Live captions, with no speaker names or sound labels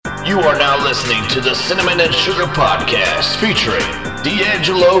You are now listening to the Cinnamon and Sugar Podcast featuring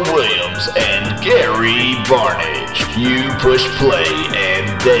D'Angelo Williams and Gary Barnage. You push play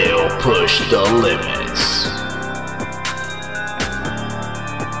and they'll push the limits.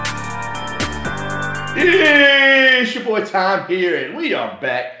 It's your boy Tom here, and we are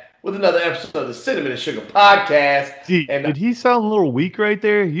back with another episode of the Cinnamon and Sugar Podcast. Did he sound a little weak right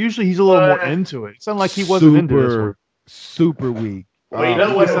there? Usually he's a little more into it. It sounded like he wasn't into this one. Super weak. Well, you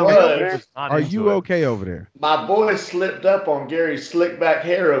know what it was? Are you okay over there? My voice slipped up on Gary's slick back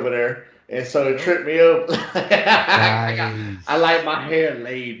hair over there, and so it tripped me up. I like my hair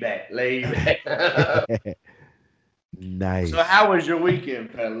laid back. Nice. So how was your weekend,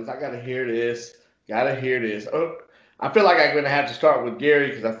 fellas? I gotta hear this. Oh, I feel like I'm gonna have to start with Gary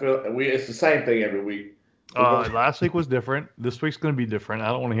because I feel it's the same thing every week. Last week was different. This week's gonna be different. I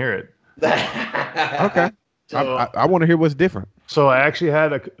don't want to hear it. Okay. So, I want to hear what's different. So I actually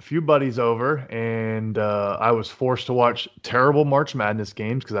had a few buddies over, and I was forced to watch terrible March Madness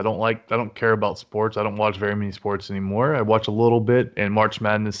games because I don't care about sports. I don't watch very many sports anymore. I watch a little bit, and March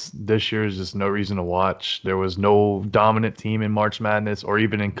Madness this year is just no reason to watch. There was no dominant team in March Madness or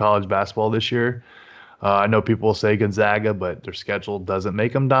even in college basketball this year. I know people will say Gonzaga, but their schedule doesn't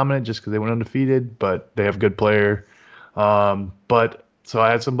make them dominant just because they went undefeated, but they have a good player. So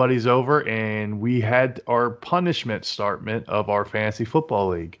I had some buddies over, and we had our punishment startment of our fantasy football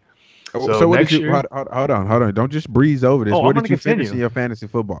league. So what did you? Hold on. Don't just breeze over this. What did you finish in your fantasy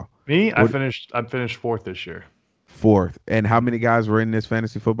football? Me, I finished fourth this year. Fourth. And how many guys were in this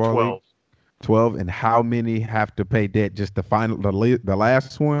fantasy football 12. league? 12. And how many have to pay debt? Just the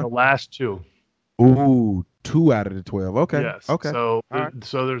last one? The last two. Ooh, 2 out of the 12. Okay. Yes. Okay.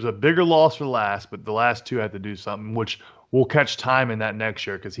 So there's a bigger loss for last, but the last two had to do something, which we'll catch time in that next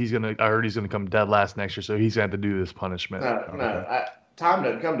year because I heard he's gonna come dead last next year, so he's gonna have to do this punishment. Time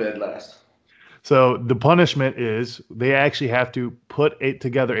doesn't come dead last. So the punishment is they actually have to put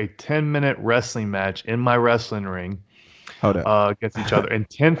together a 10-minute wrestling match in my wrestling ring. Hold on. Against each other, and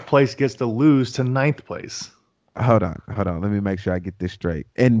 10th place gets to lose to 9th place. Hold on. Let me make sure I get this straight.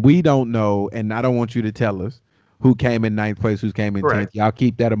 And we don't know, and I don't want you to tell us who came in 9th place, who came in 10th. Y'all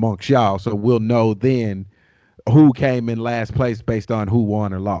keep that amongst y'all, so we'll know then who came in last place based on who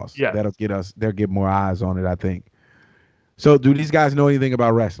won or lost. Yeah. They'll get more eyes on it, I think. So do these guys know anything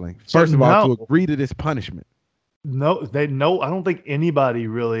about wrestling? First of all, to agree to this punishment. No, I don't think anybody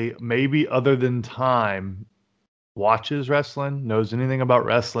really, maybe other than Time, watches wrestling, knows anything about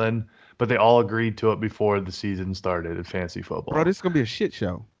wrestling, but they all agreed to it before the season started in fantasy football. Bro, this is going to be a shit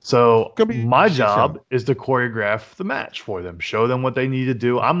show. So my job is to choreograph the match for them, show them what they need to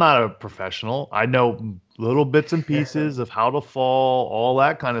do. I'm not a professional. I know little bits and pieces of how to fall, all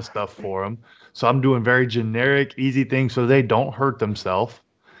that kind of stuff for them. So I'm doing very generic, easy things so they don't hurt themselves.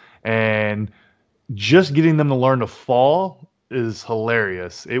 And just getting them to learn to fall is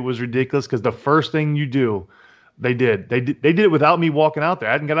hilarious. It was ridiculous because the first thing you do, they did it without me walking out there.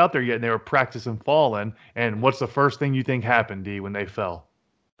 I hadn't got out there yet, and they were practicing falling. And what's the first thing you think happened, D, when they fell?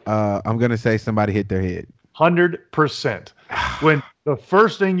 I'm going to say somebody hit their head. 100%. When the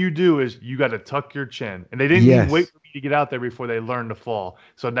first thing you do is you got to tuck your chin. And they didn't even wait for me to get out there before they learned to fall.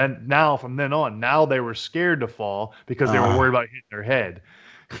 So then from then on, they were scared to fall because they were worried about hitting their head.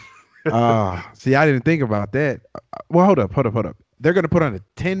 See, I didn't think about that. Well, hold up. They're going to put on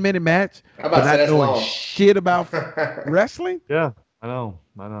a 10-minute match but not knowing shit about wrestling? Yeah, I know.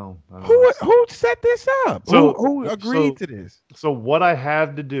 Who set this up? Who agreed to this? So what I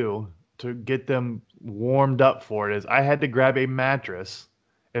had to do to get them warmed up for it is I had to grab a mattress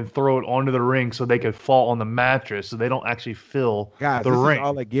and throw it onto the ring so they could fall on the mattress so they don't actually fill the ring. This is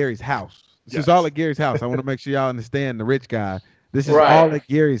all at Gary's house. This is all at Gary's house. I want to make sure y'all understand the rich guy. This is all at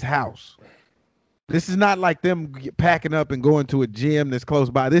Gary's house. This is not like them packing up and going to a gym that's close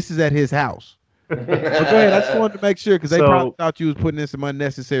by. This is at his house. But go ahead. I just wanted to make sure because they probably thought you was putting in some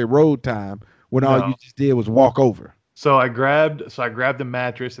unnecessary road time when all you just did was walk over. So I grabbed the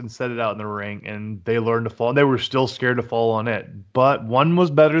mattress and set it out in the ring, and they learned to fall. They were still scared to fall on it, but one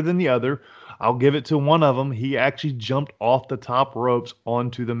was better than the other. I'll give it to one of them. He actually jumped off the top ropes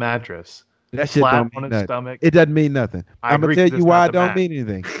onto the mattress. That shit flat don't mean on its nothing. stomach. It doesn't mean nothing. I'm going to tell you why it don't mean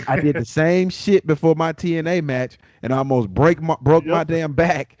anything. I did the same shit before my TNA match and almost broke my damn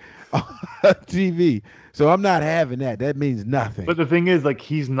back on TV. So I'm not having that. That means nothing. But the thing is, like,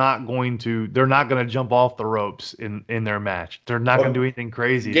 they're not going to jump off the ropes in their match. They're not going to do anything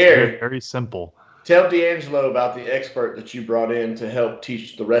crazy. Gary, it's very simple. Tell D'Angelo about the expert that you brought in to help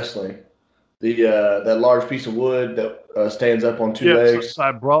teach the wrestling. That large piece of wood that stands up on two legs. So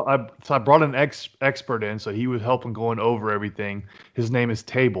I brought an expert in, so he was helping going over everything. His name is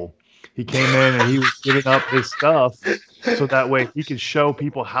Table. He came in and he was giving up his stuff so that way he could show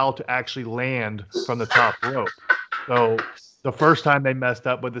people how to actually land from the top rope. So the first time they messed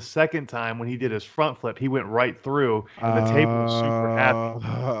up, but the second time when he did his front flip, he went right through, and the table was super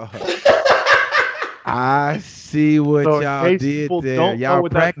happy. I see what y'all did there. Y'all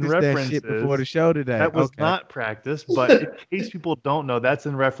practiced that shit before the show today. That was not practice, but in case people don't know, that's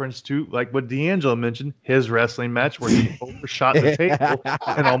in reference to, like what D'Angelo mentioned, his wrestling match where he overshot the table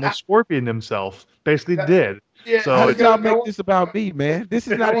and almost scorpioned himself. Basically did. Yeah, so how did y'all make this about me, man? This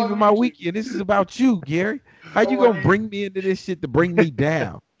is not even my weekend. This is about you, Gary. How you gonna bring me into this shit to bring me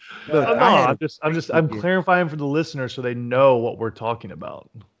down? Look, I'm clarifying for the listeners so they know what we're talking about.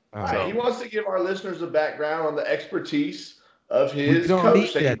 Right. He wants to give our listeners a background on the expertise of his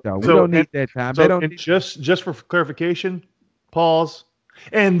coach. We don't need that time. So just for clarification, pause.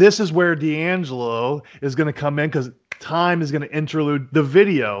 And this is where D'Angelo is going to come in because time is going to interlude the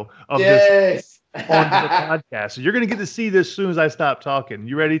video of this on the podcast. So you're going to get to see this as soon as I stop talking.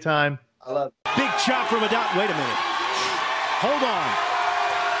 You ready, Time? I love it. Big chop from Adon. Wait a minute. Hold on.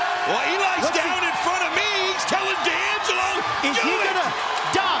 Well, Eli's down in front of me. He's telling D'Angelo, is he going to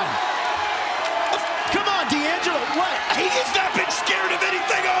die? Come on, D'Angelo. What? He has not been scared of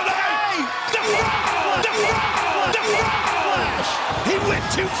anything all night. The frog splash. He went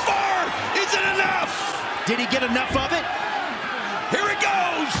too far. Is it enough? Did he get enough of it? Here it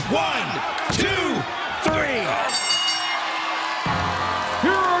goes. 1, 2, 3.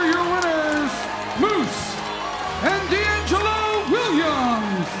 Here are your winners, Moose and D'Angelo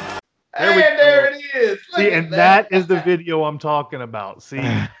Williams. There it is. See, and that is the video I'm talking about. See,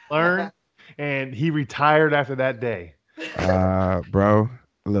 learn. And he retired after that day. Bro,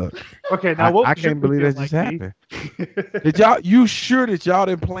 look. Okay, now I can't believe that just happened. Did y'all? You sure that y'all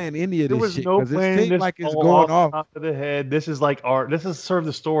didn't plan any of this shit? Because it seems like it's going off top of the head. This is like this is serve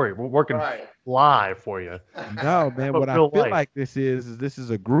the story. We're working live for you. No, man. What I feel like this is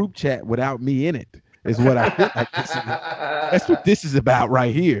a group chat without me in it. Is what I feel like this is. That's what this is about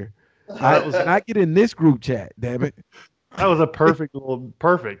right here. I was not get in this group chat. Damn it. That was a perfect. That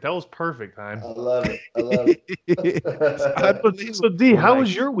was perfect, Time. I love it. So D, how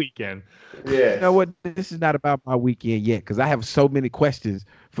was your weekend? Yeah. You know what? This is not about my weekend yet because I have so many questions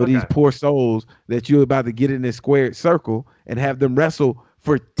for these poor souls that you're about to get in this squared circle and have them wrestle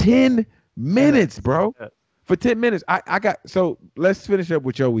for 10 minutes, bro. For 10 minutes. So let's finish up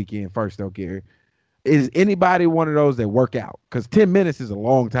with your weekend first, though, Gary. Is anybody one of those that work out? Because 10 minutes is a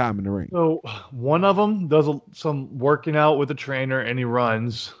long time in the ring. So one of them does some working out with the trainer and he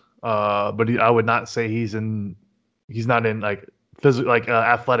runs. But I would not say he's not in like physical, like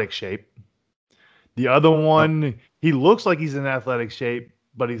athletic shape. The other one, he looks like he's in athletic shape,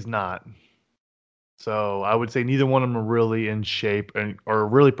 but he's not. So I would say neither one of them are really in shape and are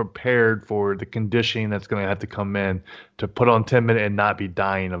really prepared for the conditioning that's going to have to come in to put on 10 minutes and not be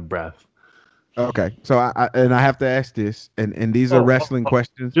dying of breath. Okay, so I have to ask this, and these are wrestling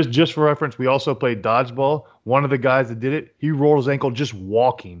questions. Just for reference, we also played dodgeball. One of the guys that did it, he rolled his ankle just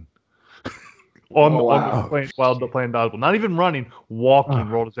walking while playing dodgeball. Not even running, walking,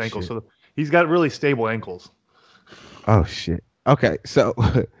 rolled his ankle. Shit. So he's got really stable ankles. Oh shit. Okay, so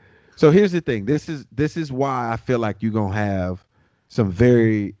here's the thing. This is why I feel like you're gonna have some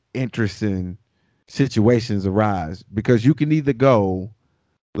very interesting situations arise because you can either go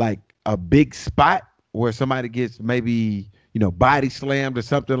like a big spot where somebody gets maybe, body slammed or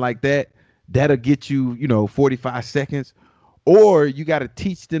something like that. That'll get you, 45 seconds. Or you got to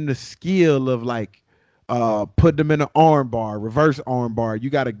teach them the skill of like put them in an arm bar, reverse arm bar.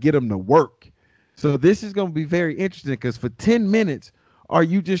 You got to get them to work. So this is going to be very interesting because for 10 minutes, are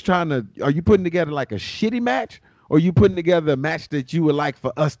you putting together like a shitty match or are you putting together a match that you would like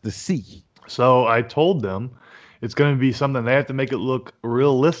for us to see? So I told them it's going to be something they have to make it look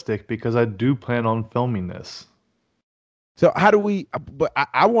realistic because I do plan on filming this. So how do we? But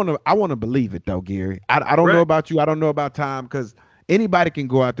I want to believe it though, Gary. I don't know about you. I don't know about Time because anybody can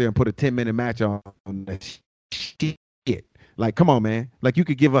go out there and put a 10-minute match on that shit. Like, come on, man. Like, you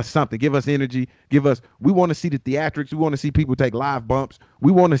could give us something. Give us energy. We want to see the theatrics. We want to see people take live bumps.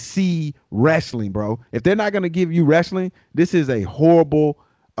 We want to see wrestling, bro. If they're not going to give you wrestling, this is a horrible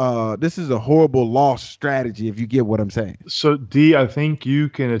lost strategy, if you get what I'm saying. So, D, I think you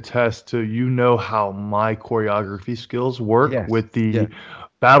can attest to, how my choreography skills work with the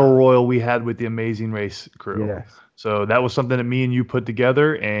battle royal we had with the Amazing Race crew. Yes. So that was something that me and you put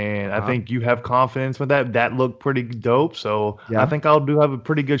together, and I think you have confidence with that. That looked pretty dope. So I think I'll have a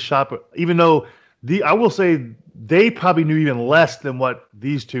pretty good shot. Even though I will say they probably knew even less than what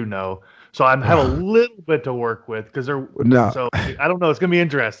these two know. So I have a little bit to work with because they're No. So I don't know. It's gonna be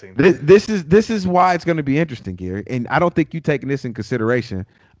interesting. This is why it's going to be interesting, Gary. And I don't think you taking this in consideration.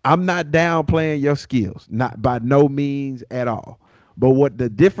 I'm not downplaying your skills, not by no means at all. But what the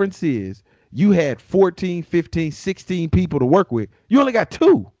difference is, you had 14, 15, 16 people to work with. You only got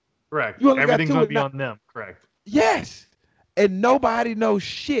 2. Correct. You only got Everything's 2 gonna be on them. Correct. Yes. And nobody knows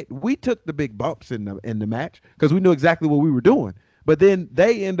shit. We took the big bumps in the match because we knew exactly what we were doing. But then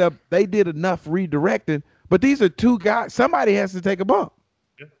they did enough redirecting. But these are 2 guys. Somebody has to take a bump.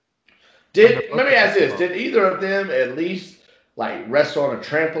 Let me ask this: did either of them at least like wrestle on a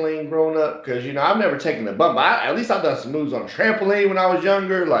trampoline growing up? Because I've never taken the bump. At least I've done some moves on a trampoline when I was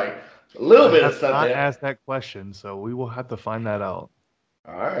younger, like a little bit of stuff. I asked that question, so we will have to find that out.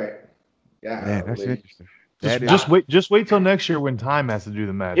 All right. Yeah, man, that's interesting. Just wait till next year when Time has to do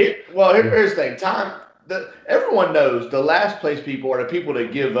the match. Here's the thing: Time. Everyone knows the last place people are the people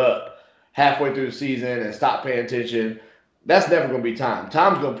that give up halfway through the season and stop paying attention. That's never going to be Time.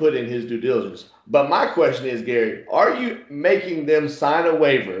 Time's going to put in his due diligence. But my question is, Gary, are you making them sign a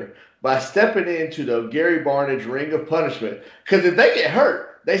waiver by stepping into the Gary Barnidge ring of punishment? Because if they get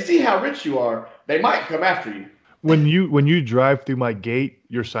hurt, they see how rich you are, they might come after you. When you drive through my gate,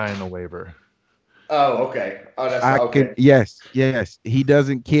 you're signing a waiver. Oh, okay. Oh, that's okay. Yes. He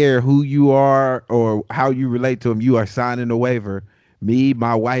doesn't care who you are or how you relate to him. You are signing a waiver. Me,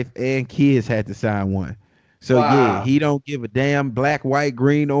 my wife, and kids had to sign one. So yeah, he don't give a damn black, white,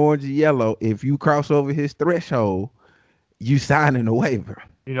 green, orange, or yellow. If you cross over his threshold, you signing a waiver.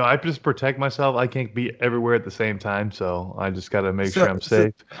 I just protect myself. I can't be everywhere at the same time, so I just got to make sure I'm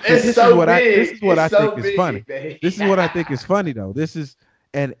safe. This is what I think is funny. This is what I think is funny though. This is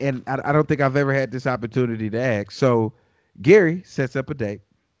and I don't think I've ever had this opportunity to ask. So Gary sets up a date.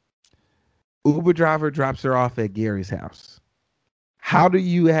 Uber driver drops her off at Gary's house. How do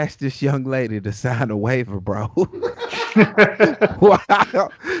you ask this young lady to sign a waiver, bro?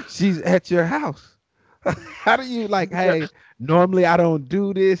 Wow, she's at your house. How do you hey, normally I don't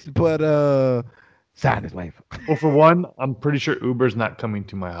do this, but sign this waiver. Well, for one, I'm pretty sure Uber's not coming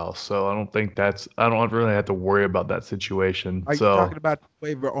to my house, so I don't really have to worry about that situation. Are you talking about the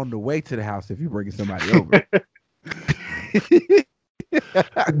waiver on the way to the house if you're bringing somebody over?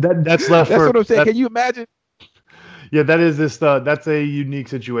 That's left. That's what I'm saying. Can you imagine? Yeah, that's a unique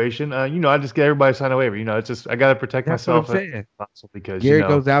situation. I just get everybody to sign a waiver. It's just I gotta protect myself. What I'm saying. Because Gary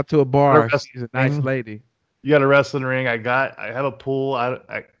goes out to a bar. She's a nice lady. You got a wrestling ring. I have a pool.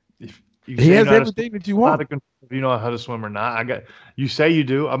 He has everything that you want. You know how to swim or not. You say you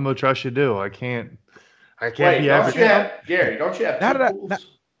do. I'm gonna trust you do. I can't Wait, be everything. Gary, don't you have two pools?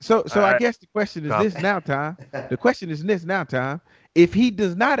 So I guess the question is this now, Tom. The question is this now, Tom. If he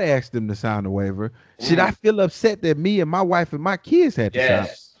does not ask them to sign a waiver, should I feel upset that me and my wife and my kids had to sign?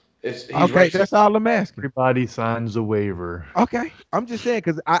 Yes. Okay, that's all I'm asking. Everybody signs a waiver. Okay. I'm just saying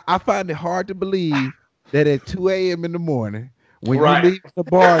because I find it hard to believe that at 2 a.m. in the morning, when you leave the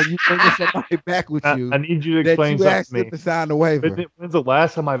bar and you bring somebody back with you, I need you to explain something to me. To sign the waiver. When's the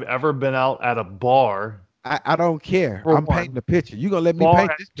last time I've ever been out at a bar? I don't care. I'm painting the picture. You're going to let me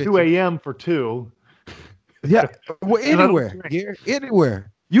paint this picture. 2 a.m. for 2. Yeah, well, anywhere, Gary,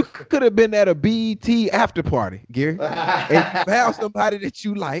 anywhere. You could have been at a BET after party, Gary, and you found somebody that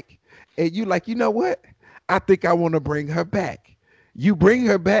you like, and you like, you know what? I think I want to bring her back. You bring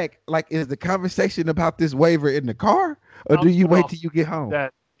her back, is the conversation about this waiver in the car, or do you wait till you get home?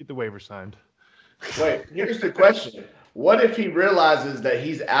 Get the waiver signed. Wait, here's the question. What if he realizes that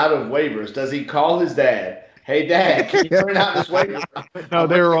he's out of waivers? Does he call his dad? Hey, Dad, can you print out this waiver? No,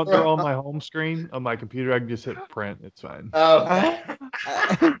 they're on my home screen on my computer. I can just hit print. It's fine.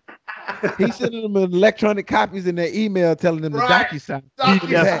 He's sending them electronic copies in their email telling them the DocuSign.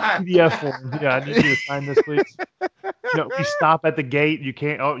 PDF form. Yeah, I need you to sign this, please. We stop at the gate. You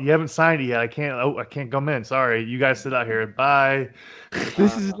can't. Oh, you haven't signed it yet. I can't come in. Sorry. You guys sit out here. Bye.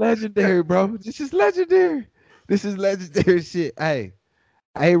 This is legendary, bro. This is legendary shit. Hey.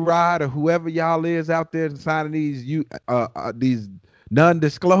 A-Rod or whoever y'all is out there signing these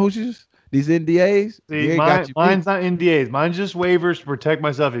non-disclosures, these NDAs. See, mine's not NDAs. Mine's just waivers to protect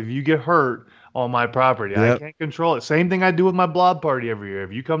myself if you get hurt on my property. Yep. I can't control it. Same thing I do with my blob party every year.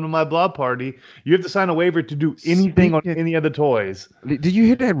 If you come to my blob party, you have to sign a waiver to do anything on any of the toys. Did you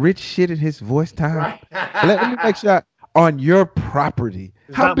hear that rich shit in his voice, Tom? Let me make sure. On your property.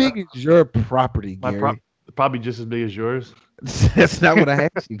 How big is your property, Gary? Probably just as big as yours. That's not what I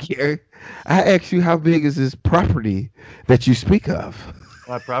asked you, Gary. I asked you how big is this property that you speak of?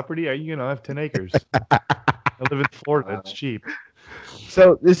 My property? I have 10 acres. I live in Florida. It's cheap.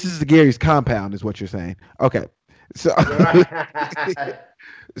 So this is Gary's compound is what you're saying. Okay. So,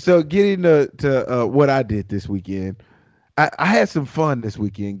 so getting to what I did this weekend, I had some fun this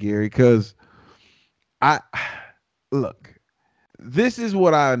weekend, Gary, because look, this is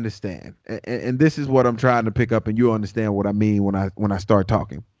what I understand, and this is what I'm trying to pick up, and you understand what I mean when I start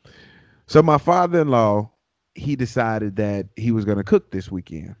talking. So my father-in-law, he decided that he was going to cook this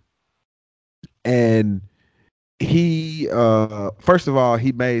weekend, and he first of all,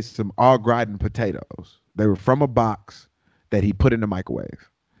 he made some au gratin potatoes. They were from a box that he put in the microwave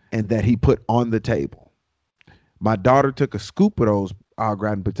and that he put on the table. My daughter took a scoop of those au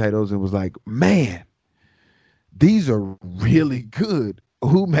gratin potatoes and was like, man, these are really good.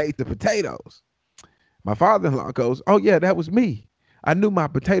 Who made the potatoes? My father-in-law goes, oh yeah, that was me. I knew my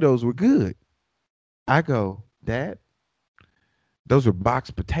potatoes were good. I go, Dad, those are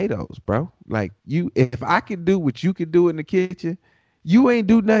boxed potatoes, bro. Like, if I can do what you can do in the kitchen, you ain't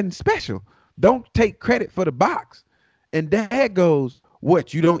do nothing special. Don't take credit for the box. And Dad goes,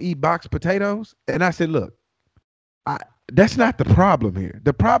 what, you don't eat boxed potatoes? And I said, look, that's not the problem here.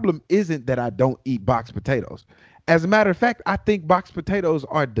 The problem isn't that I don't eat boxed potatoes. As a matter of fact, I think boxed potatoes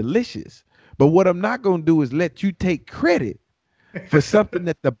are delicious. But what I'm not going to do is let you take credit for something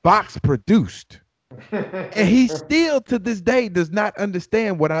that the box produced. And he still to this day does not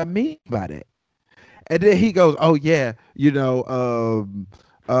understand what I mean by that. And then he goes, oh yeah, you don't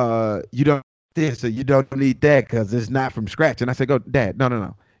this or you don't need that because it's not from scratch. And I said, go, Dad,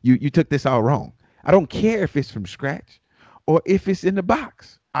 no. You took this all wrong. I don't care if it's from scratch or if it's in the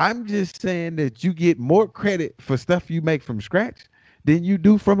box. I'm just saying that you get more credit for stuff you make from scratch than you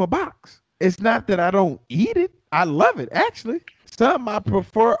do from a box. It's not that I don't eat it. I love it, actually. Some I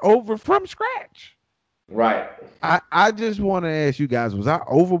prefer over from scratch. Right. I just want to ask you guys, was I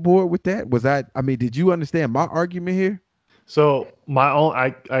overboard with that? Did you understand my argument here? So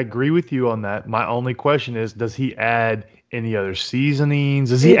I agree with you on that. My only question is, does he add any other seasonings?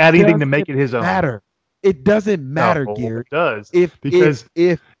 Does he add anything to make it his own? It doesn't matter, No, Gary. it does.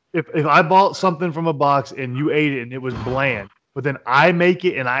 If I bought something from a box and you ate it and it was bland, but then I make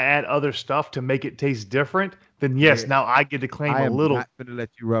it and I add other stuff to make it taste different, then yes, now I get to claim a little. I'm not finna let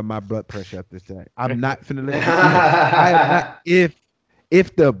you run my blood pressure up this day. I'm not finna let you do that. I am not.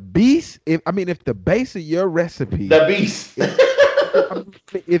 If the base of your recipe, the beast.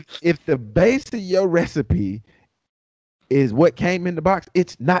 if the base of your recipe is what came in the box,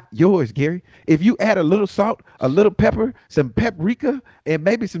 it's not yours, Gary. If you add a little salt, a little pepper, some paprika, and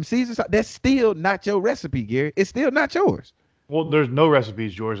maybe some Caesar sauce, that's still not your recipe, Gary. It's still not yours. Well, there's no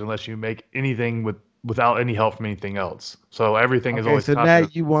recipes yours unless you make anything without any help from anything else. So everything is always. So now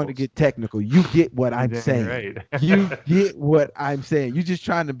you want to get technical. You get what I'm saying. Right. You get what I'm saying. You're just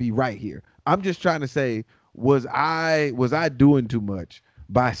trying to be right here. I'm just trying to say, was I doing too much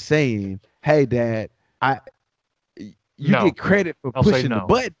by saying, "Hey, Dad, you get credit for pushing the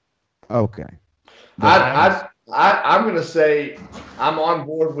button"? Okay. I'm gonna say I'm on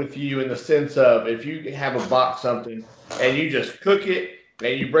board with you in the sense of if you have a box something and you just cook it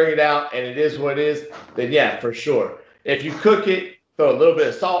and you bring it out and it is what it is, then yeah, for sure. If you cook it, throw a little bit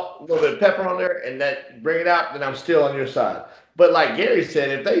of salt, a little bit of pepper on there, and that bring it out, then I'm still on your side. But like Gary said,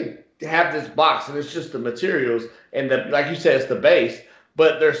 if they have this box and it's just the materials and like you said, it's the base,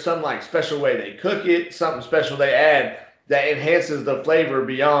 but there's some like special way they cook it, something special they add that enhances the flavor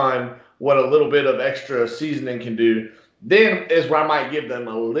beyond what a little bit of extra seasoning can do, then is where I might give them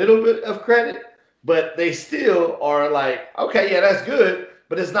a little bit of credit, but they still are like, okay, yeah, that's good,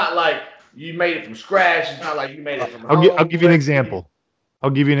 but it's not like you made it from scratch. It's not like you made it from home. I'll give you an example.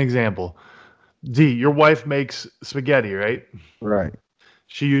 D, your wife makes spaghetti, right? Right.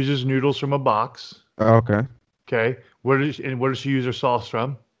 She uses noodles from a box. Okay. Okay. Where does she use her sauce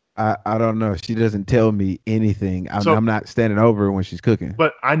from? I don't know. She doesn't tell me anything. I'm not standing over her when she's cooking.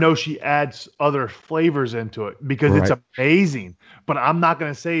 But I know she adds other flavors into it because it's amazing. But I'm not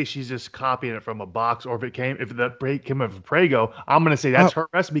going to say she's just copying it from a box, or if the came from Prego, I'm going to say that's her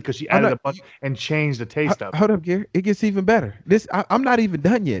recipe because she added a bunch and changed the taste of it. Hold up, Gary. It gets even better. I'm not even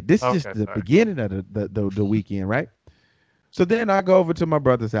done yet. This is just the beginning of the weekend, right? So then I go over to my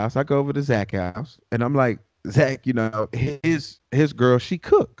brother's house. I go over to Zach's house, and I'm like, Zach, his girl, she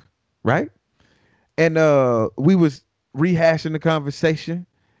cook, right? And we was rehashing the conversation,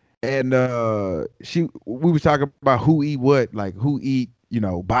 and we was talking about who eat what, like who eat,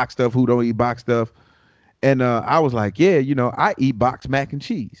 box stuff, who don't eat box stuff. And I was like, yeah, I eat box mac and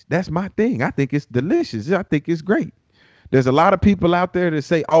cheese. That's my thing. I think it's delicious. I think it's great. There's a lot of people out there that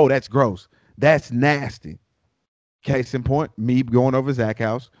say, oh, that's gross. That's nasty. Case in point, me going over Zach's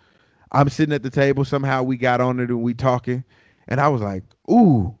house. I'm sitting at the table. Somehow we got on it and we talking. And I was like,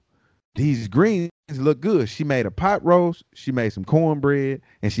 ooh, these greens look good. She made a pot roast, she made some cornbread,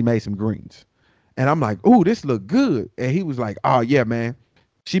 and she made some greens. And I'm like, ooh, this look good. And he was like, oh yeah, man,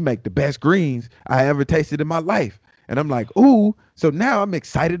 she make the best greens I ever tasted in my life. And I'm like, ooh, so now I'm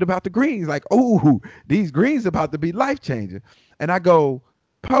excited about the greens. Like, ooh, these greens about to be life-changing. And I go,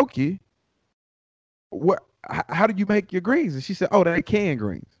 Pokey, how do you make your greens? And she said, oh, they canned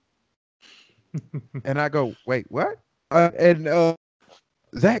greens. And I go, wait, what?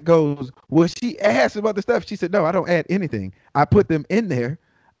 Zach goes, well, she asked about the stuff. She said, no, I don't add anything. I put them in there.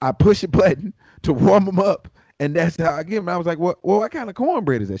 I push a button to warm them up. And that's how I give them. I was like, well, what kind of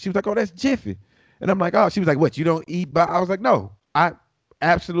cornbread is that? She was like, oh, that's Jiffy. And I'm like, oh, she was like, what, you don't eat box? I was like, no, I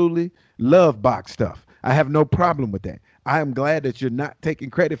absolutely love box stuff. I have no problem with that. I am glad that you're not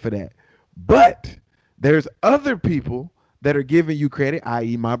taking credit for that. But there's other people that are giving you credit,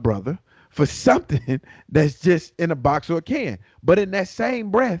 i.e. my brother, for something that's just in a box or a can. But in that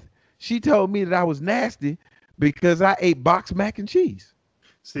same breath, she told me that I was nasty because I ate box mac and cheese.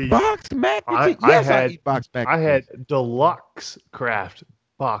 See, box mac and cheese. Yes, I eat box mac and cheese. I had deluxe craft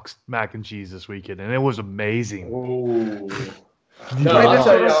boxed mac and cheese this weekend, and it was amazing. Ooh. No, I'll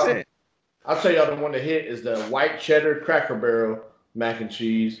tell y'all the one to hit is the white cheddar Cracker Barrel mac and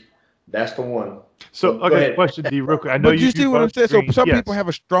cheese. That's the one. So, okay, question, D, real quick. I know but you see what I'm saying. So some people have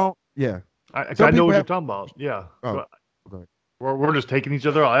a strong, I know what you're talking about. Yeah. Oh, we're just taking each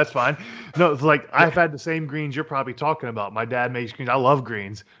other off. That's fine. No, it's like I've had the same greens you're probably talking about. My dad makes greens. I love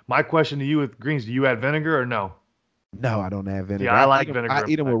greens. My question to you with greens: do you add vinegar or no? No, I don't add vinegar. Yeah, I like vinegar. I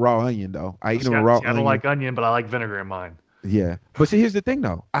eat them with raw onion though. I eat them with raw onion. I don't like onion, but I like vinegar in mine. Yeah, but see, here's the thing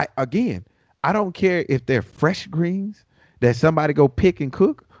though. I don't care if they're fresh greens that somebody go pick and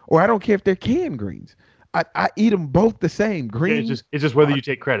cook, or I don't care if they're canned greens. I eat them both the same. Greens. Yeah, it's just whether you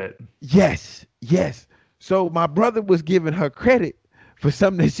take credit. Yes. So my brother was giving her credit for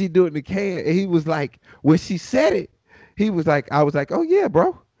something that she do in the can, and he was like, when she said it, he was like, I was like, oh yeah,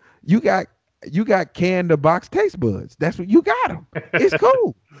 bro, you got canned to box taste buds. That's what you got them. It's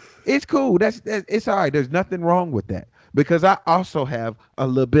cool. It's cool. That's it's all right. There's nothing wrong with that because I also have a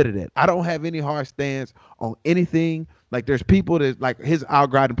little bit of that. I don't have any hard stance on anything. Like there's people that like his au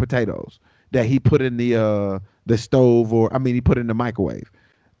gratin potatoes that he put in the stove, or he put in the microwave.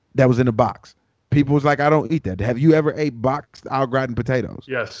 That was in the box. People was like, I don't eat that. Have you ever ate boxed au gratin potatoes?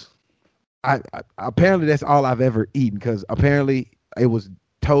 Yes. I apparently that's all I've ever eaten, because apparently it was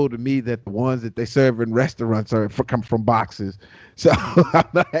told to me that the ones that they serve in restaurants come from boxes. So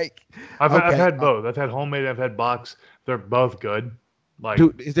I'm like, I've had both. I've had homemade. I've had box. They're both good. Like,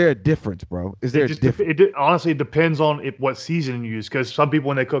 dude, is there a difference, bro? Is there a difference? It honestly depends on what season you use, because some people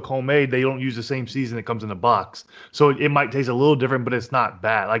when they cook homemade, they don't use the same season that comes in the box. So it might taste a little different, but it's not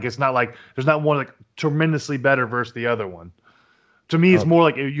bad. Like it's not like there's not one like tremendously better versus the other one. To me, it's more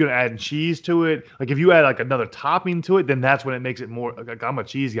like if you're gonna add cheese to it. Like if you add like another topping to it, then that's when it makes it more. Like I'm a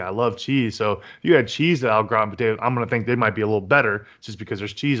cheese guy. I love cheese. So if you add cheese to au gratin potato, I'm gonna think they might be a little better just because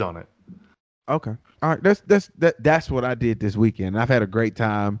there's cheese on it. Okay. All right. That's what I did this weekend. I've had a great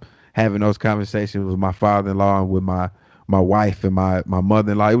time having those conversations with my father-in-law and with my wife and my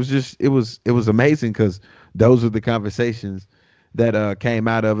mother-in-law. It was amazing because those are the conversations that came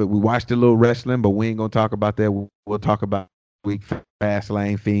out of it. We watched a little wrestling, but we ain't gonna talk about that. We'll talk about week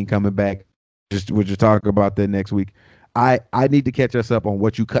Fastlane, Fiend coming back. We'll just talk about that next week. I need to catch us up on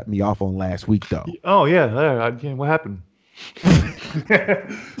what you cut me off on last week though. Oh yeah, what happened?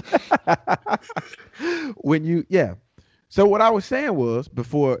 So what I was saying was,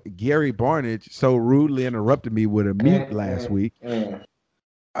 before Gary Barnage so rudely interrupted me with a mute last week,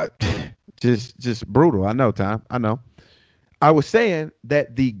 just brutal. I know, Tom. I know. I was saying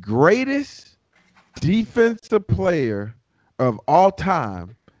that the greatest defensive player of all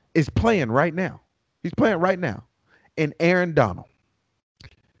time is playing right now. He's playing right now, and Aaron Donald.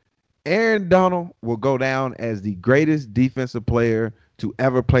 Aaron Donald will go down as the greatest defensive player to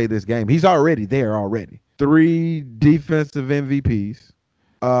ever play this game. He's already there already. 3 defensive MVPs.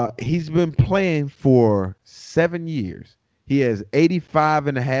 He's been playing for 7 years. He has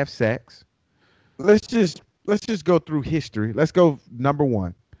 85.5 sacks. Let's just go through history. Let's go number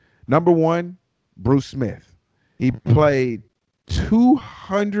one. Number one, Bruce Smith. He played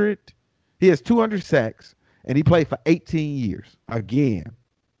 200. He has 200 sacks, and he played for 18 years. Again,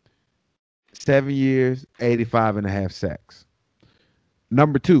 7 years, 85.5 sacks.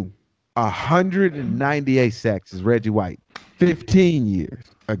 Number two, 198 sacks is Reggie White. 15 years.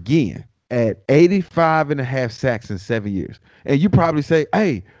 Again, at 85.5 sacks in 7 years. And you probably say,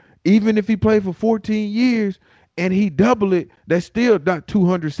 hey, even if he played for 14 years and he doubled it, that's still not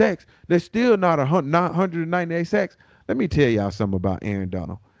 200 sacks. That's still not 198 sacks. Let me tell y'all something about Aaron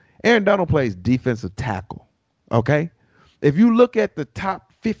Donald. Aaron Donald plays defensive tackle. Okay? If you look at the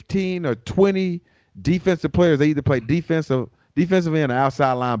top 15 or 20 defensive players, they either play defensive end or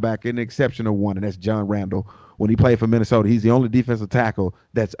outside linebacker, an exception of one, and that's John Randall. When he played for Minnesota, he's the only defensive tackle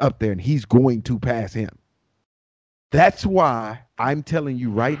that's up there, and he's going to pass him. That's why I'm telling you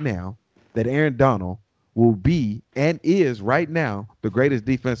right now that Aaron Donald will be and is right now the greatest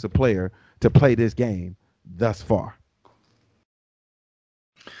defensive player to play this game thus far.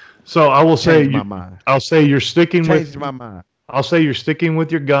 So I will say, my mind. I'll say you're sticking Changed my mind. I'll say you're sticking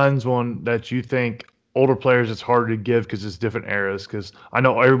with your guns on that you think older players it's harder to give because it's different eras. Because I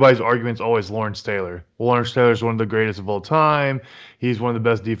know everybody's argument's always Lawrence Taylor. Well, Lawrence Taylor is one of the greatest of all time. He's one of the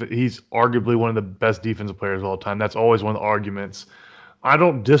best He's arguably one of the best defensive players of all time. That's always one of the arguments. I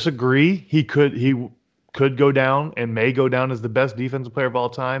don't disagree. He could go down and may go down as the best defensive player of all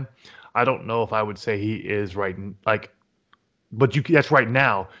time. I don't know if I would say he is right. But that's right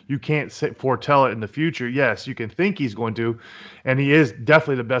now. You can't foretell it in the future. Yes, you can think he's going to, and he is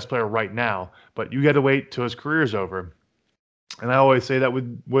definitely the best player right now. But you got to wait till his career's over. And I always say that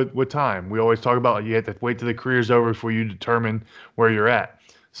with time. We always talk about you have to wait till the career's over before you determine where you're at.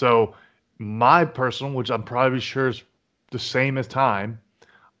 So my personal, which I'm probably sure is the same as time,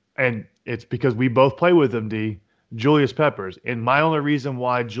 and it's because we both play with him, D. Julius Peppers. And my only reason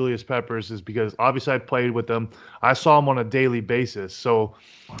why Julius Peppers is because obviously I played with him. I saw him on a daily basis. So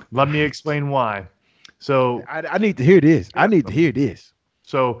let me explain why. So I need to hear this. I need to hear this.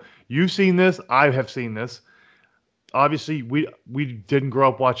 So you've seen this. I have seen this. Obviously, we didn't grow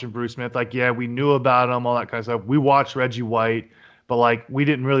up watching Bruce Smith. We knew about him, all that kind of stuff. We watched Reggie White, but we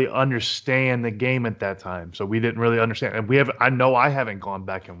didn't really understand the game at that time. So we didn't really understand. And I know I haven't gone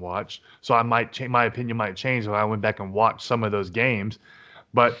back and watched. So I might change. My opinion might change if I went back and watched some of those games.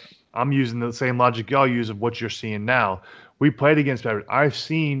 But I'm using the same logic y'all use of what you're seeing now. We played against Peppers. I've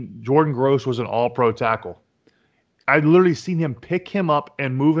seen Jordan Gross was an all-pro tackle. I literally seen him pick him up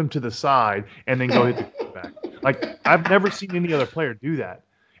and move him to the side and then go hit the quarterback. I've never seen any other player do that.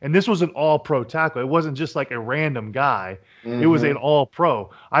 And this was an all-pro tackle. It wasn't just a random guy. Mm-hmm. It was an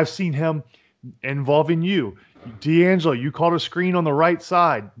all-pro. I've seen him involving you. D'Angelo, you called a screen on the right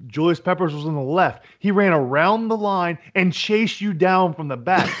side. Julius Peppers was on the left. He ran around the line and chased you down from the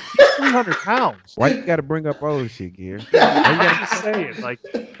back. He's 300 pounds. Why you got to bring up old shit, Gear?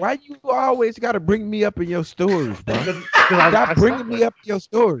 Why you always got to bring me up in your stories, bro? Stop bringing me up in your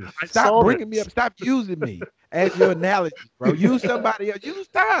stories. Stop bringing me up. Stop using me as your analogy, bro. Use somebody else. Use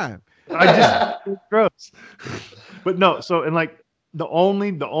time. It's gross. But no, so the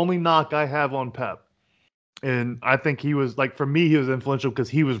only knock I have on Pep, and I think he was for me, he was influential because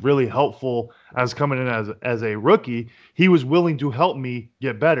he was really helpful as coming in as a rookie. He was willing to help me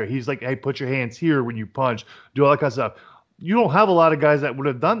get better. He's like, hey, put your hands here when you punch, do all that kind of stuff. You don't have a lot of guys that would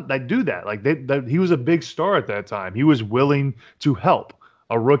have do that. He was a big star at that time. He was willing to help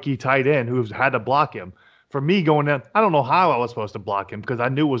a rookie tight end who had to block him. For me going in, I don't know how I was supposed to block him because I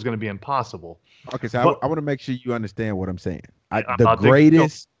knew it was going to be impossible. Okay, so I want to make sure you understand what I'm saying. The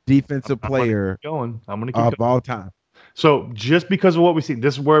greatest defensive player of all time. So just because of what we've seen,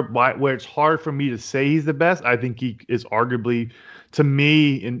 this is where it's hard for me to say he's the best. I think he is arguably, to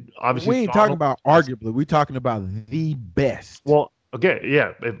me, and obviously we ain't talking about arguably. We're talking about the best. Well, okay,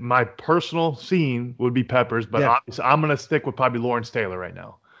 yeah. If my personal scene would be Peppers, but obviously I'm going to stick with probably Lawrence Taylor right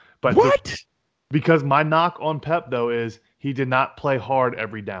now. But what? Because my knock on Pep though is he did not play hard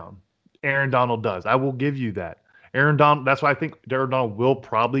every down. Aaron Donald does. I will give you that. Aaron Donald, that's why I think Aaron Donald will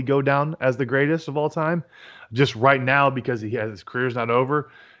probably go down as the greatest of all time. Just right now, because his career's not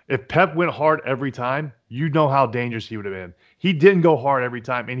over. If Pep went hard every time, you know how dangerous he would have been. He didn't go hard every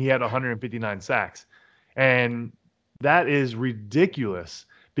time, and he had 159 sacks. And that is ridiculous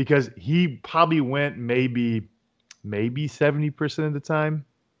because he probably went maybe 70% of the time.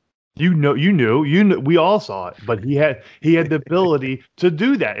 You knew, we all saw it, but he had the ability to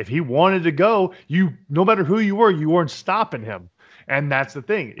do that. If he wanted to go, no matter who you weren't stopping him. And that's the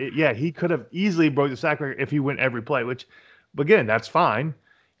thing. He could have easily broke the sack record if he went every play, which, again, that's fine.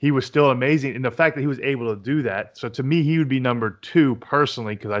 He was still amazing. And the fact that he was able to do that. So to me, he would be number 2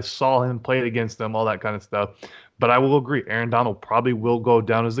 personally, because I saw him play against them, all that kind of stuff. But I will agree, Aaron Donald probably will go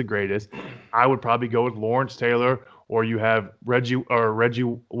down as the greatest. I would probably go with Lawrence Taylor, or you have Reggie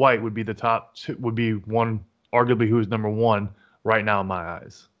White would be the top 2, would be one, arguably, who is number 1 right now in my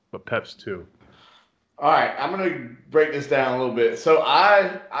eyes. But Pep's 2. All right, I'm going to break this down a little bit. So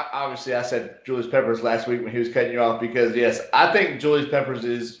I obviously I said Julius Peppers last week when he was cutting you off because, yes, I think Julius Peppers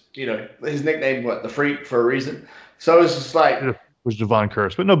is, his nickname, the Freak, for a reason. So it's just it was Javon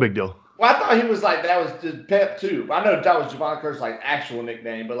Curse, but no big deal. Well, I thought he was like, that was just Pep too. I know that was Javon Curse's like actual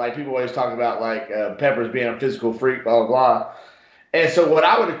nickname, but like people always talk about like Peppers being a physical freak, blah, blah, blah. And so what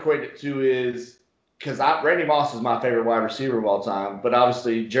I would equate it to is, because Randy Moss is my favorite wide receiver of all time, but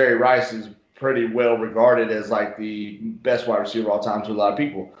obviously Jerry Rice is pretty well regarded as like the best wide receiver of all time to a lot of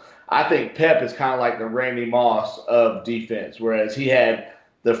people. I think Pep is kind of like the Randy Moss of defense, whereas he had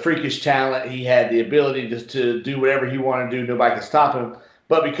the freakish talent, he had the ability just to do whatever he wanted to do, nobody could stop him.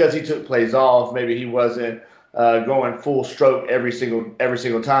 But because he took plays off, maybe he wasn't going full stroke every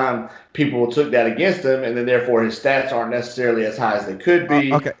single time. People took that against him, and then therefore his stats aren't necessarily as high as they could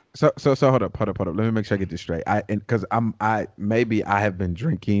be. Okay, so hold up. Let me make sure I get this straight. Because maybe I have been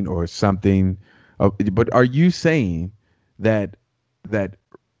drinking or something. But are you saying that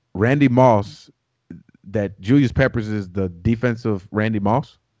Randy Moss, that Julius Peppers is the defensive Randy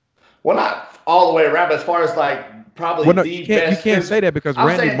Moss? Well, not all the way around, but as far as like probably you can't say that because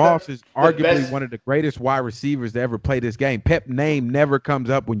Randy Moss is arguably one of the greatest wide receivers to ever play this game. Pep name never comes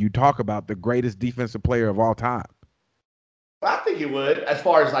up when you talk about the greatest defensive player of all time. I think he would, as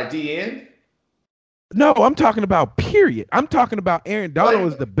far as like DN. No, I'm talking about period. I'm talking about Aaron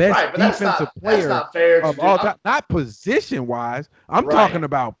Donald is the best defensive player of all time. Not position-wise. I'm talking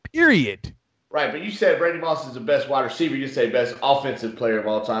about period. Right, but you said Randy Moss is the best wide receiver. You say best offensive player of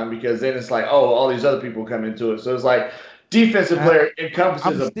all time because then it's like, oh, all these other people come into it. So it's like defensive player encompasses a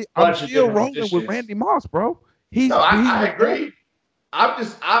bunch of different I'm still rolling positions. With Randy Moss, bro. I agree.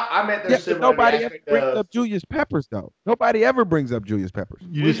 I meant there's similar. Nobody ever brings up Julius Peppers, though. Nobody ever brings up Julius Peppers.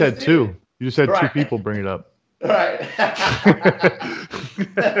 You just had two. You just had two people bring it up. Right.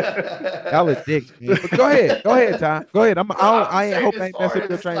 Y'all are dicks, man. But go ahead, Ty. Go ahead. I hope I ain't messing up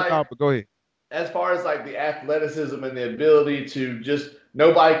your train of thought, but go ahead. As far as like the athleticism and the ability to just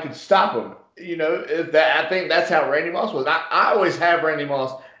nobody could stop him. You know, I think that's how Randy Moss was. I always have Randy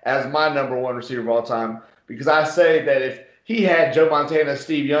Moss as my number one receiver of all time because I say that if he had Joe Montana,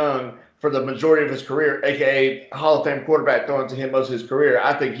 Steve Young for the majority of his career, aka Hall of Fame quarterback throwing to him most of his career,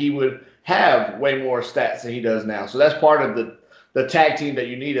 I think he would have way more stats than he does now. So that's part of the tag team that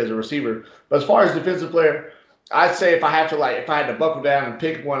you need as a receiver. But as far as defensive player, I'd say if I had to buckle down and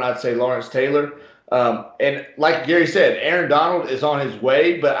pick one, I'd say Lawrence Taylor. And like Gary said, Aaron Donald is on his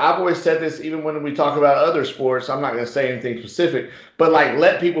way, but I've always said this even when we talk about other sports. I'm not going to say anything specific, but like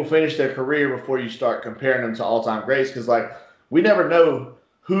let people finish their career before you start comparing them to all-time greats because like we never know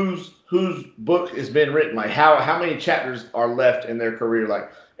whose book has been written, like how many chapters are left in their career. Like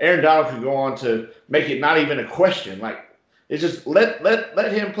Aaron Donald could go on to make it not even a question. Like it's just let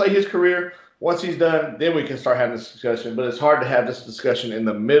him play his career. Once he's done, then we can start having this discussion. But it's hard to have this discussion in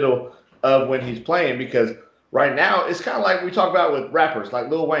the middle of when he's playing because right now it's kind of like we talk about with rappers like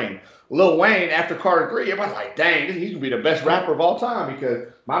Lil Wayne. Lil Wayne, after Carter 3, everybody's like, dang, he's going to be the best rapper of all time because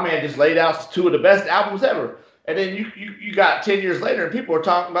my man just laid out two of the best albums ever. And then you got 10 years later and people are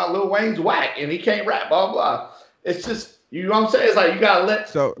talking about Lil Wayne's whack and he can't rap, blah, blah. It's just, you know what I'm saying? It's like you got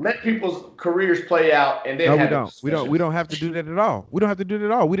to let people's careers play out and then we don't have to do that at all. We don't have to do that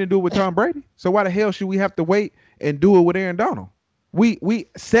at all. We didn't do it with Tom Brady. So why the hell should we have to wait and do it with Aaron Donald? We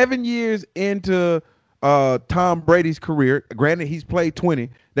 7 years into Tom Brady's career, granted he's played 20,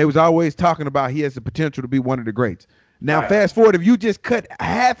 they was always talking about he has the potential to be one of the greats. Now, fast forward, if you just cut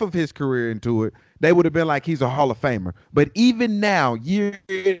half of his career into it, they would have been like he's a Hall of Famer. But even now, year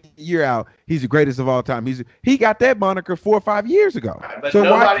in, year out, he's the greatest of all time. He got that moniker 4 or 5 years ago. Right, so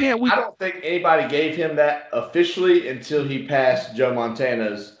why can't we? I don't think anybody gave him that officially until he passed Joe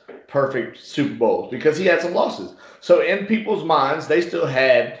Montana's perfect Super Bowls because he had some losses. So in people's minds, they still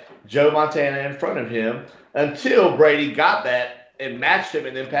had Joe Montana in front of him until Brady got that and matched him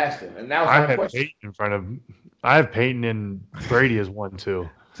and then passed him. And now I have Peyton in front of him. I have Peyton and Brady as 1, 2.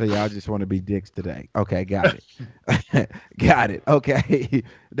 So y'all just want to be dicks today. Okay, got it. Got it. Okay.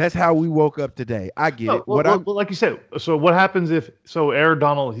 That's how we woke up today. I get it. Well, like you said, so what happens if Aaron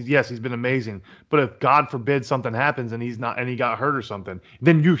Donald, he's been amazing, but if God forbid something happens and he's not and he got hurt or something,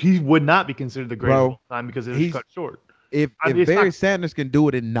 then he would not be considered the greatest of all time because it was cut short. If Barry Sanders can do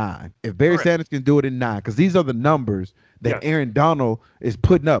it in 9, Sanders can do it in 9, because these are the numbers that Aaron Donald is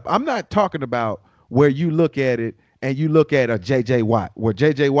putting up. I'm not talking about where you look at it and you look at a J.J. Watt, where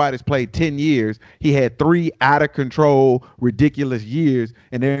J.J. Watt has played 10 years. He had 3 out-of-control, ridiculous years,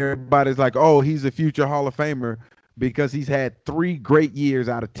 and everybody's like, oh, he's a future Hall of Famer because he's had 3 great years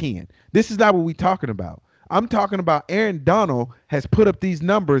out of 10. This is not what we're talking about. I'm talking about Aaron Donald has put up these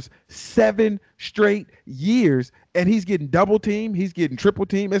numbers 7 straight years, and he's getting double team. He's getting triple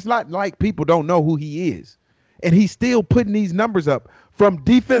team. It's not like people don't know who he is. And he's still putting these numbers up from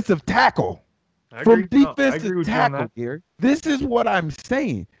defensive tackle. From defensive tackle, Gary. This is what I'm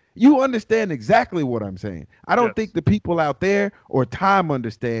saying. You understand exactly what I'm saying. I don't Yes. think the people out there or Time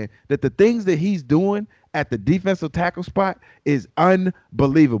understand that the things that he's doing at the defensive tackle spot is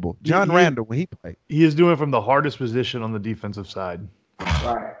unbelievable. John he- Randall, when he played, He is doing it from the hardest position on the defensive side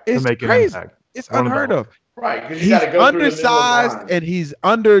Right. to it's make an crazy. impact. It's One of the- unheard of. Right. Because you He's got to go through the middle of the undersized line. and he's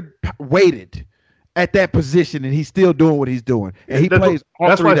underweighted at that position, and he's still doing what he's doing. And he plays all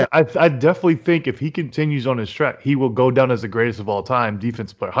That's three why days. I definitely think if he continues on his track, he will go down as the greatest of all time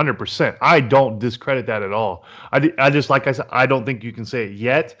defensive player, 100%. I don't discredit that at all. I just, like I said, I don't think you can say it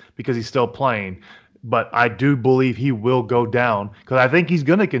yet because he's still playing. But I do believe he will go down because I think he's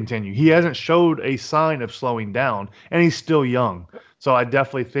going to continue. He hasn't showed a sign of slowing down, and he's still young. So I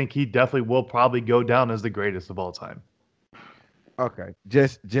definitely think he definitely will probably go down as the greatest of all time. Okay,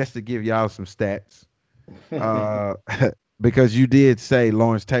 just to give y'all some stats, because you did say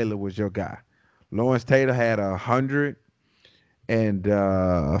Lawrence Taylor was your guy. Lawrence Taylor had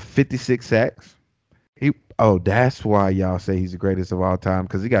 156 sacks. That's why y'all say he's the greatest of all time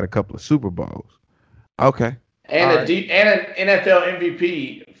because he got a couple of Super Bowls. Okay, And All an NFL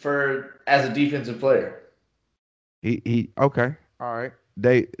MVP as a defensive player. he okay. All right,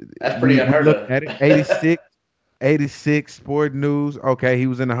 that's pretty unheard of. At it, 86 Sport News. Okay, he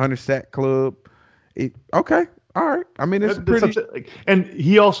was in the 100 sack club. Okay, all right. I mean, it's pretty. And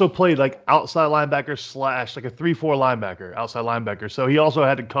he also played like outside linebacker / like a 3-4 linebacker, outside linebacker. So he also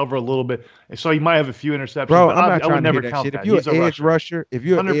had to cover a little bit. So he might have a few interceptions. Bro, but I'm not I trying would to never hear that count shit. that. If you're He's an a edge rusher, if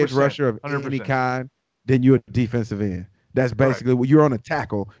you're an edge 100%, rusher of any 100%. kind, then you're a defensive end. That's basically what you're on a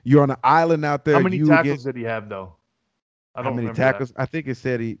tackle. You're on an island out there. How many tackles did he have though? I don't how many remember tackles? I think it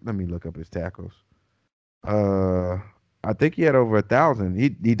said let me look up his tackles. I think he had over 1,000. He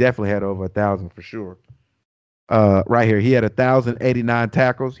definitely had over 1,000 for sure. Right here, he had 1,089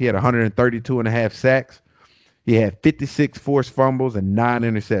 tackles. He had 132.5 sacks. He had 56 forced fumbles and 9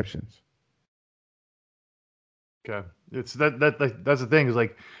 interceptions. Okay, it's that's the thing is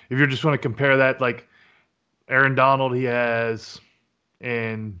like if you're just want to compare that, like Aaron Donald, he has,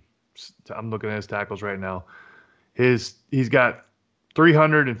 and I'm looking at his tackles right now. He's got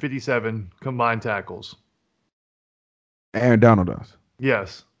 357 combined tackles. Aaron Donald does.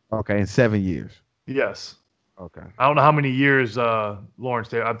 Yes. Okay, in 7 years. Yes. Okay. I don't know how many years Lawrence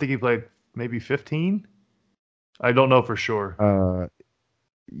Taylor. I think he played maybe 15. I don't know for sure.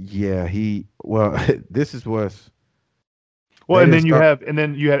 Yeah, this is what's. Well, and then you had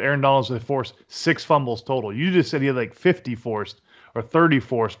Aaron Donald that forced 6 fumbles total. You just said he had like 50 forced or 30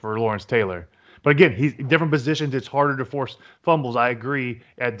 forced for Lawrence Taylor. But again, he's in different positions. It's harder to force fumbles. I agree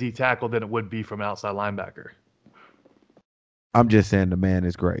at D tackle than it would be from outside linebacker. I'm just saying the man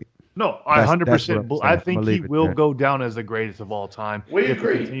is great. No, I 100%. I think he will go down as the greatest of all time if he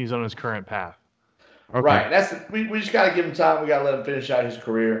continues on his current path. Okay. Right. We just got to give him time. We got to let him finish out his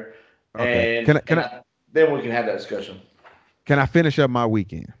career. Okay. And then we can have that discussion. Can I finish up my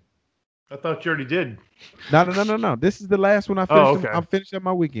weekend? I thought you already did. No. This is the last one I finished. Oh, okay. I'm finishing up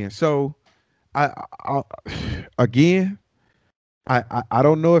my weekend. So, I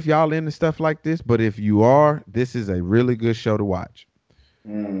don't know if y'all into stuff like this, but if you are, this is a really good show to watch.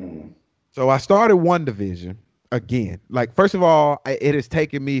 So I started WandaVision again. Like, first of all, it has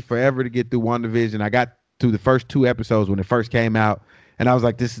taken me forever to get through WandaVision. I got through the first 2 episodes when it first came out, and I was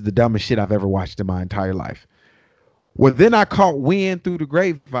like, this is the dumbest shit I've ever watched in my entire life. Well, then I caught wind through the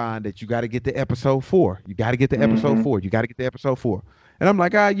grapevine that you got to get to episode 4. You got to get to episode 4. You got to get to episode 4. And I'm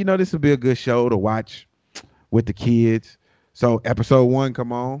like, this would be a good show to watch with the kids. So episode 1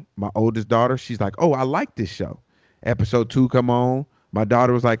 come on. My oldest daughter, she's like, oh, I like this show. Episode 2 come on. My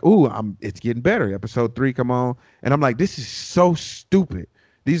daughter was like, ooh, it's getting better. Episode 3 come on. And I'm like, this is so stupid.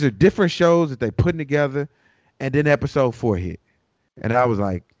 These are different shows that they putting together. And then episode 4 hit. And I was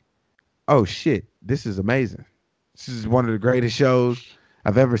like, oh, shit, this is amazing. This is one of the greatest shows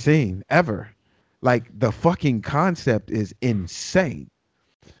I've ever seen, ever. Like, the fucking concept is insane.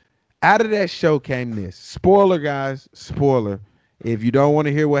 Out of that show came this. Spoiler, guys. Spoiler. If you don't want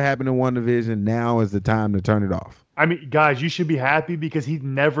to hear what happened in WandaVision, now is the time to turn it off. I mean, guys, you should be happy because he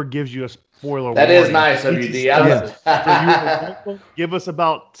never gives you a spoiler. That warning. Is nice of you, D. Give us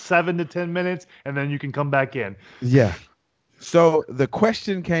about 7 to 10 minutes, and then you can come back in. Yeah. So the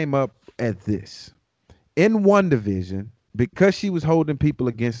question came up at this. In WandaVision, because she was holding people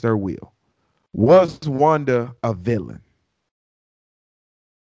against her will, was Wanda a villain?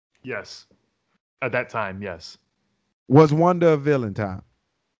 Yes. At that time, yes. Was Wanda a villain, Tom?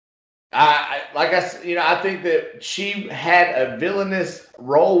 I think that she had a villainous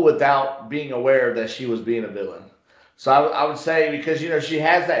role without being aware that she was being a villain. So I would say because she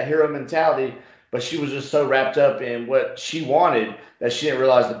has that hero mentality, but she was just so wrapped up in what she wanted that she didn't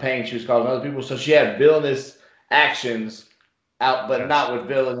realize the pain she was causing other people. So she had villainous actions out, but not with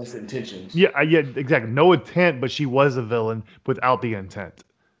villainous intentions. Yeah, exactly. No intent, but she was a villain without the intent.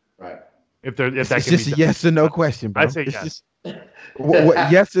 Right. If it's just a yes or no question, bro. I say yes.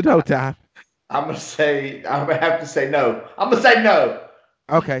 What, yes or no, Ty? I'm gonna have to say no. I'm gonna say no.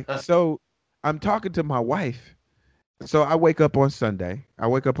 Okay, so I'm talking to my wife. So I wake up on Sunday. I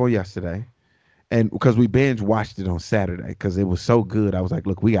wake up on yesterday, and because we binge watched it on Saturday because it was so good, I was like,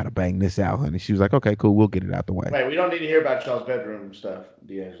 "Look, we got to bang this out, honey." She was like, "Okay, cool, we'll get it out the way." Wait, we don't need to hear about y'all's bedroom stuff,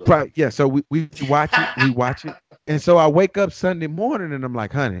 D'Angelo. Yeah. So we watch it. We watch it, and so I wake up Sunday morning, and I'm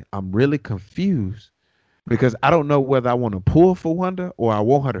like, "Honey, I'm really confused because I don't know whether I want to pull for Wanda or I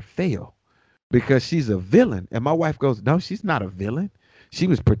want her to fail because she's a villain." And my wife goes, "No, she's not a villain. She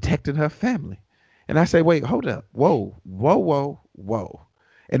was protecting her family." And I say, "Wait, hold up. Whoa.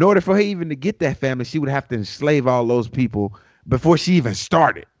 In order for her even to get that family, she would have to enslave all those people before she even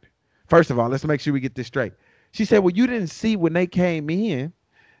started. First of all, let's make sure we get this straight." She said, "Well, you didn't see when they came in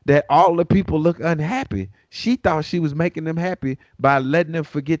that all the people look unhappy. She thought she was making them happy by letting them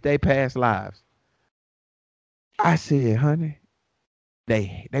forget their past lives." I said, "Honey,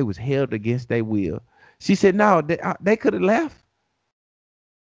 they was held against their will." She said, "No, they could have left."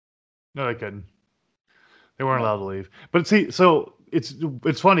 No, they couldn't. They weren't allowed to leave. But see, so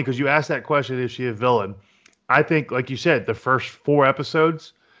it's funny because you asked that question, is she a villain? I think, like you said, the first 4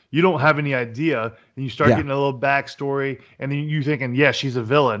 episodes, you don't have any idea, and you start getting a little backstory, and then you thinking, yeah, she's a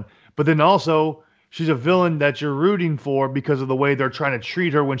villain. But then also, she's a villain that you're rooting for because of the way they're trying to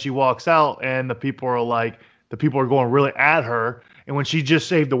treat her when she walks out, and the people are going really at her, and when she just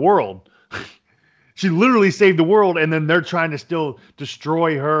saved the world. She literally saved the world, and then they're trying to still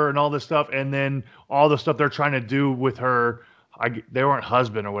destroy her and all this stuff, and then all the stuff they're trying to do with her, they weren't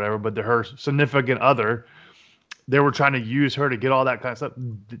husband or whatever, but her significant other, they were trying to use her to get all that kind of stuff.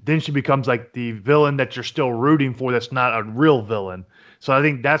 Then she becomes like the villain that you're still rooting for that's not a real villain. So I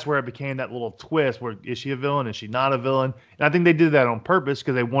think that's where it became that little twist where, is she a villain? Is she not a villain? And I think they did that on purpose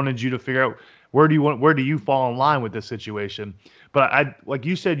because they wanted you to figure out where do you fall in line with this situation. But like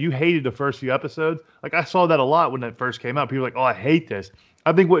you said, you hated the first few episodes. Like I saw that a lot when it first came out. People were like, "Oh, I hate this."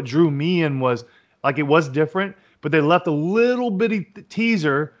 I think what drew me in was like it was different, but they left a little bitty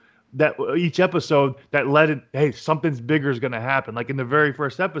teaser that each episode that let it, hey, something's bigger is going to happen. Like in the very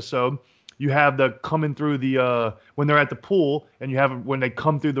first episode, you have the coming through the when they're at the pool, and you have when they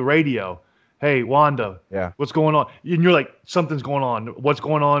come through the radio. "Hey, Wanda, what's going on?" And you're like, something's going on. What's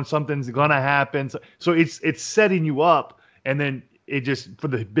going on? Something's gonna happen. So it's setting you up. And then it just for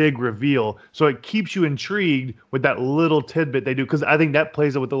the big reveal. So it keeps you intrigued with that little tidbit they do. Because I think that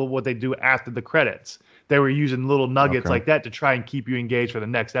plays with what they do after the credits. They were using little nuggets like that to try and keep you engaged for the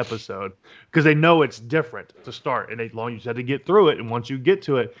next episode. Because they know it's different to start. And they long you just had to get through it. And once you get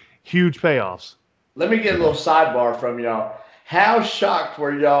to it, huge payoffs. Let me get a little sidebar from y'all. How shocked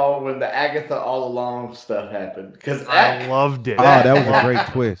were y'all when the Agatha All Along stuff happened? Because I loved it. Oh, that was a great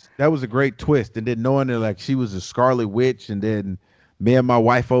twist. That was a great twist. And then knowing that like she was a Scarlet Witch, and then me and my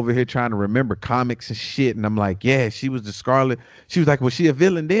wife over here trying to remember comics and shit. And I'm like, yeah, she was the Scarlet. She was like, was she a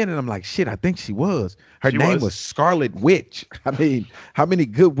villain then? And I'm like, shit, I think she was. Her name was Scarlet Witch. I mean, how many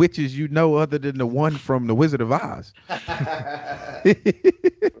good witches you know other than the one from The Wizard of Oz?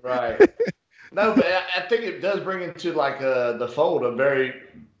 Right. No, but I think it does bring into like the fold a very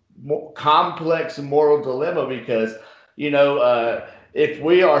complex moral dilemma because, if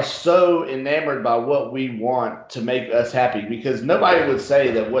we are so enamored by what we want to make us happy, because nobody would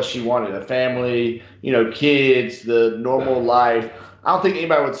say that what she wanted, a family, kids, the normal life, I don't think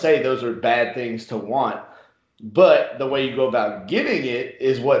anybody would say those are bad things to want. But the way you go about getting it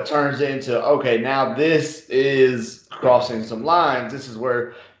is what turns into, okay, now this is crossing some lines. This is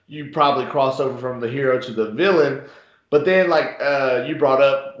where you probably cross over from the hero to the villain. But then like you brought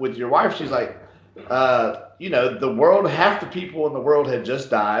up with your wife, she's like, the world, half the people in the world had just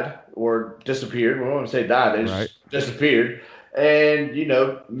died or disappeared. We don't want to say died, they just disappeared. And,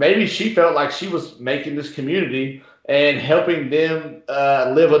 maybe she felt like she was making this community and helping them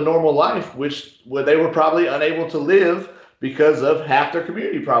live a normal life, which they were probably unable to live because of half their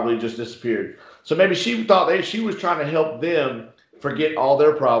community probably just disappeared. So maybe she thought she was trying to help them forget all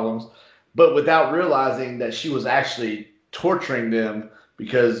their problems, but without realizing that she was actually torturing them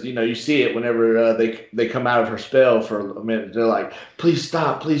because, you see it whenever they come out of her spell for a minute. They're like, please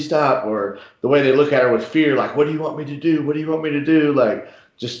stop. Or the way they look at her with fear, like, what do you want me to do? What do you want me to do? Like,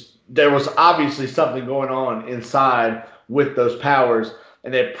 just there was obviously something going on inside with those powers.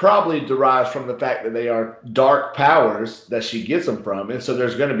 And it probably derives from the fact that they are dark powers that she gets them from. And so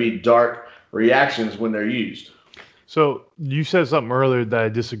there's going to be dark reactions when they're used. So you said something earlier that I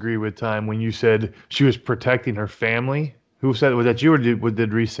disagree with, Time, when you said she was protecting her family. Who said, was that you, or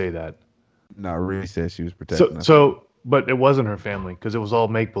did Reese say that? No, Reese said she was protecting her. So, but it wasn't her family because it was all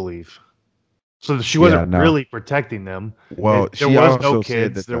make believe. So she wasn't really protecting them. Well, there was no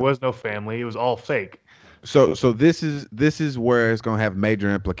kids, there was no family. It was all fake. So this is where it's gonna have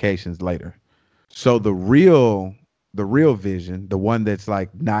major implications later. So the real Vision, the one that's like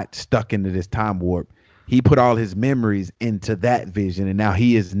not stuck into this time warp, he put all his memories into that Vision, and now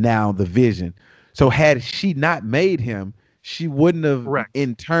he is now the Vision. So had she not made him, she wouldn't have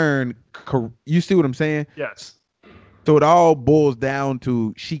in turn. You see what I'm saying? Yes. So it all boils down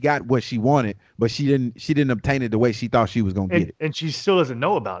to she got what she wanted, but she didn't obtain it the way she thought she was gonna get it. And she still doesn't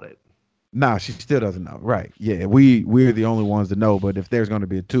know about it. No, she still doesn't know. Right. Yeah. We're the only ones to know, but if there's gonna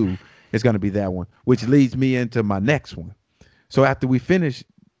be a 2, it's gonna be that one. Which leads me into my next one. So after we finish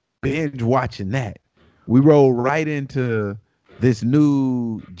binge watching that, we roll right into this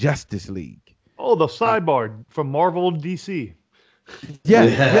new Justice League. Oh, the sidebar from Marvel DC.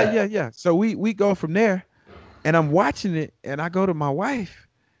 Yeah. So we go from there. And I'm watching it, and I go to my wife.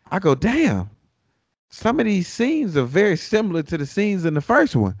 I go, damn, some of these scenes are very similar to the scenes in the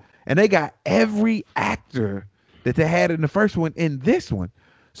first one. And they got every actor that they had in the first one in this one.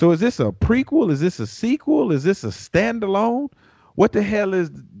 So is this a prequel? Is this a sequel? Is this a standalone? What the hell is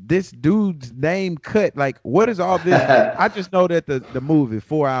this dude's name cut? Like, what is all this? I just know that the movie,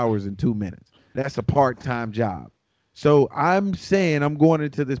 4 hours and 2 minutes. That's a part-time job. So I'm saying I'm going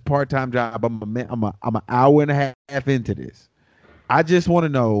into this part-time job. I'm an hour and a half into this. I just want to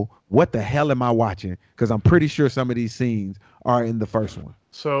know, what the hell am I watching? Because I'm pretty sure some of these scenes are in the first one.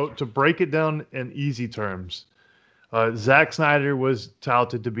 So to break it down in easy terms, Zack Snyder was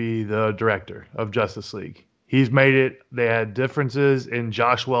touted to be the director of Justice League. He's made it. They had differences, and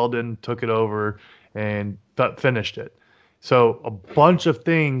Josh Weldon took it over and finished it. So a bunch of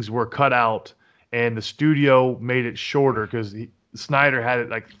things were cut out, and the studio made it shorter because Snyder had it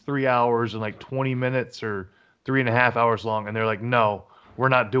like 3 hours and like 20 minutes or 3.5 hours long. And they're like, no, we're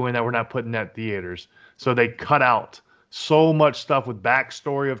not doing that. We're not putting that in theaters. So they cut out so much stuff with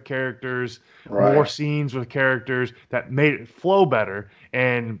backstory of characters, more scenes with characters that made it flow better.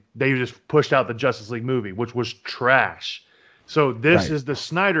 And they just pushed out the Justice League movie, which was trash. So this is the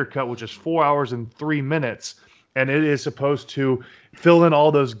Snyder cut, which is 4 hours and 3 minutes. And it is supposed to fill in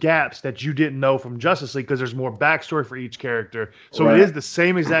all those gaps that you didn't know from Justice League because there's more backstory for each character. So it is the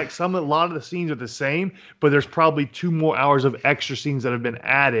same exact. A lot of the scenes are the same, but there's probably 2 more hours of extra scenes that have been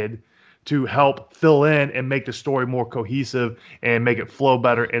added to help fill in and make the story more cohesive and make it flow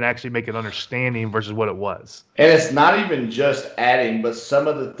better and actually make it understanding versus what it was. And it's not even just adding, but some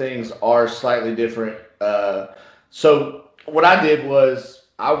of the things are slightly different. So what I did was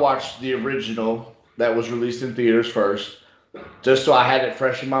I watched the original that was released in theaters first, just so I had it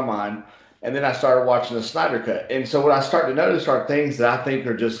fresh in my mind. And then I started watching the Snyder Cut. And so what I started to notice are things that I think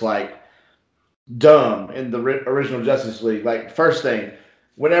are just like dumb in the original Justice League. Like, first thing,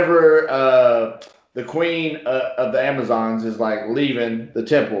 whenever the queen of the Amazons is like leaving the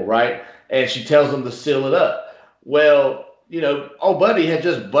temple, right? And she tells them to seal it up. Well, old buddy had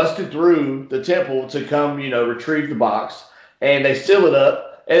just busted through the temple to come, retrieve the box, and they seal it up.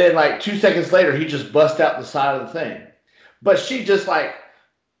 And then like 2 seconds later, he just busts out the side of the thing. But she just like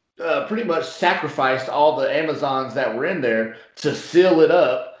pretty much sacrificed all the Amazons that were in there to seal it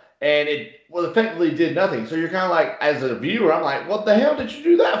up. And it effectively did nothing. So you're kind of like, as a viewer, I'm like, what the hell did you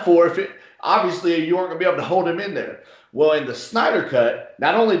do that for? If obviously you weren't going to be able to hold him in there. Well, in the Snyder Cut,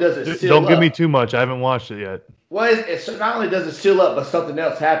 not only does it seal up. Don't give me too much. I haven't watched it yet. Well, it's not only does it seal up, but something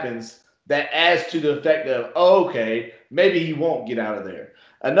else happens that adds to the effect of, okay, maybe he won't get out of there.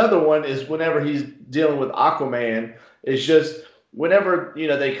 Another one is whenever he's dealing with Aquaman, it's just whenever,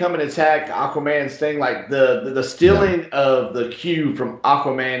 they come and attack Aquaman's thing, like the stealing of the cube from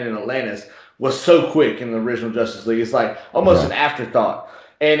Aquaman and Atlantis was so quick in the original Justice League. It's like almost an afterthought.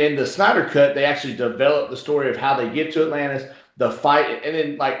 And in the Snyder Cut, they actually developed the story of how they get to Atlantis, the fight. And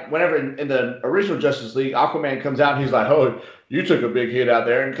then like whenever in the original Justice League, Aquaman comes out and he's like, oh, you took a big hit out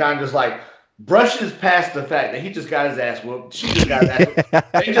there, and kind of just like brushes past the fact that he just got his ass whooped. She just got his ass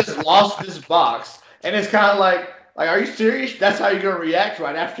whooped. They just lost this box. And it's kind of like, are you serious? That's how you're going to react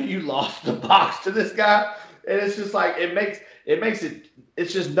right after you lost the box to this guy? And it's just like, it makes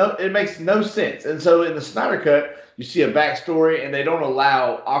no sense. And so in the Snyder Cut, you see a backstory, and they don't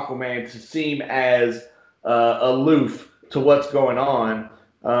allow Aquaman to seem as aloof to what's going on.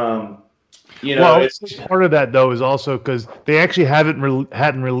 Part of that though is also because they actually hadn't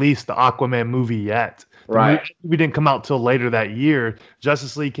released the Aquaman movie yet. Right. The movie didn't come out till later that year.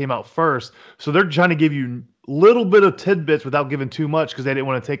 Justice League came out first. So they're trying to give you a little bit of tidbits without giving too much because they didn't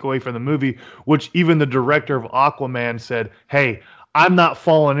want to take away from the movie, which even the director of Aquaman said, hey, I'm not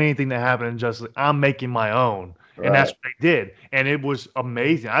following anything that happened in Justice League. I'm making my own. Right. And that's what they did. And it was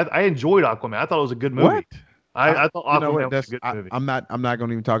amazing. I enjoyed Aquaman. I thought it was a good movie. What? I thought Aquaman was a good movie. I'm not going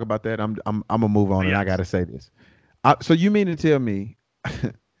to even talk about that. I'm gonna move on, and I got to say this. So you mean to tell me?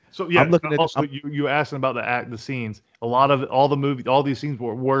 So yeah. You asking about the scenes. A lot of all these scenes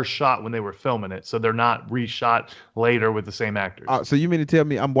were shot when they were filming it, so they're not reshot later with the same actors. So you mean to tell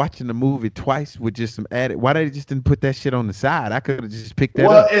me I'm watching the movie twice with just some added? Why they just didn't put that shit on the side? I could have just picked that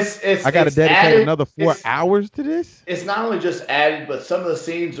up. I got to dedicate another 4 hours to this. It's not only just added, but some of the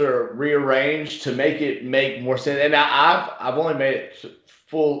scenes are rearranged to make more sense. And I've only made it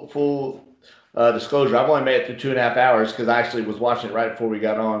full disclosure. I've only made it through 2.5 hours because I actually was watching it right before we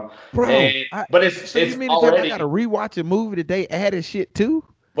got on. Bro, but it's you mean already. I got to rewatch a movie that they added shit to?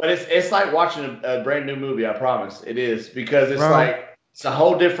 But it's like watching a brand new movie. I promise it is, because it's a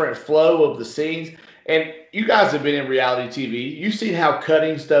whole different flow of the scenes. And you guys have been in reality TV. You've seen how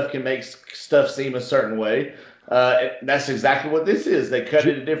cutting stuff can make stuff seem a certain way. That's exactly what this is. They cut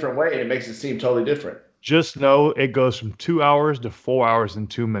it a different way, and it makes it seem totally different. Just know it goes from 2 hours to 4 hours and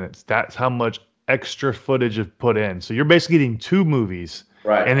 2 minutes. That's how much extra footage is put in. So you're basically getting 2 movies.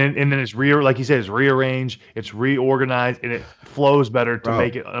 Right. And then it's like you said, it's rearranged, it's reorganized, and it flows better to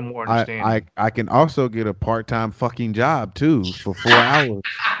make it more understanding. I can also get a part-time fucking job too for 4 hours.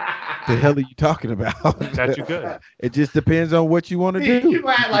 The hell are you talking about? That you could. It just depends on what you want to do. You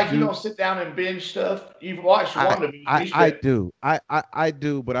act like you don't sit down and binge stuff. You've watched one of them. I do. I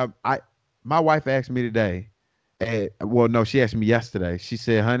do, but my wife asked me today, she asked me yesterday. She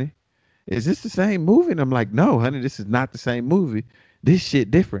said, honey, is this the same movie? And I'm like, no, honey, this is not the same movie. This shit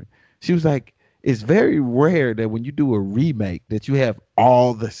different. She was like, it's very rare that when you do a remake that you have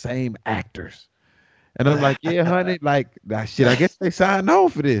all the same actors. And I'm like, yeah, honey, like that shit. I guess they signed on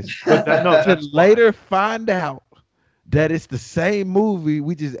for this. But to later find out that it's the same movie,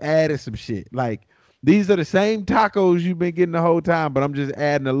 we just added some shit. Like, these are the same tacos you've been getting the whole time, but I'm just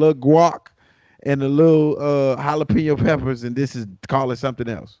adding a little guac and a little jalapeno peppers, and this is calling something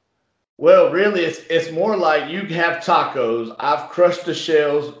else. Well, really, it's more like you have tacos. I've crushed the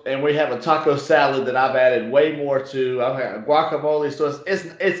shells, and we have a taco salad that I've added way more to. I've had guacamole, so it's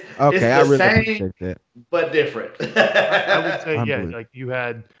the same, but different. I would say, yeah, like you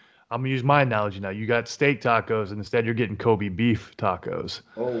had. I'm gonna use my analogy now. You got steak tacos, and instead you're getting Kobe beef tacos.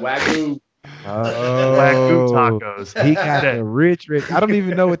 Oh, Wagyu. Wagyu tacos. He got the rich. I don't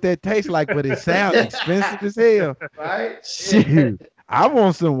even know what that tastes like, but it sounds expensive as hell. Right? Shoot. I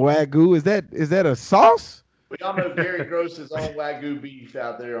want some Wagyu. Is that a sauce? We all know Gary grows his own Wagyu beef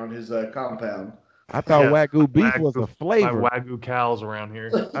out there on his compound. I thought Wagyu beef was a flavor. My Wagyu cows around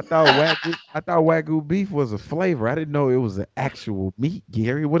here. I thought Wagyu beef was a flavor. I didn't know it was an actual meat,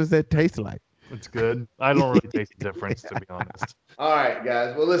 Gary. What does that taste like? It's good. I don't really taste the difference, to be honest. All right,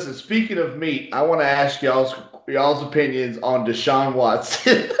 guys. Well, listen, speaking of meat, I want to ask y'all's opinions on Deshaun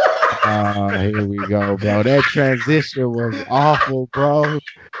Watson. Here we go, bro. That transition was awful, bro.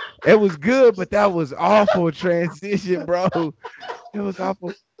 It was good, but that was awful transition, bro. It was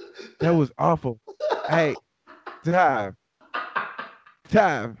awful. That was awful. Hey, time.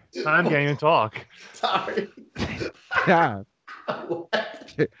 Time can't even talk. Sorry. Time.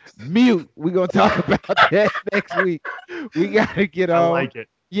 Mute. We're gonna talk about that next week. We gotta get on. I like it.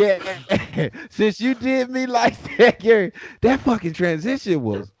 Yeah. Since you did me like that, Gary, that fucking transition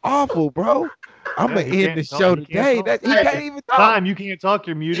was awful, bro. I'm gonna end the show today. He can't even talk. Time, you can't talk.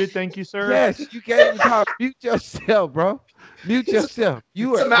 You're muted. Thank you, sir. Yes, you can't even talk. Mute yourself, bro. Mute yourself.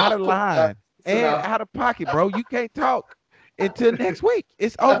 You are out of line and out of pocket, bro. You can't talk until next week.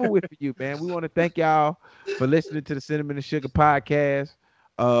 It's over with for you, man. We want to thank y'all for listening to the Cinnamon and Sugar podcast.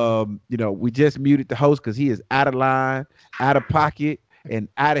 We just muted the host because he is out of line, out of pocket, and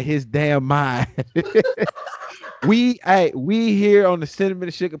out of his damn mind. We here on the Cinnamon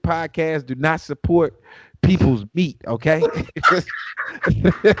and Sugar podcast do not support people's meat, okay?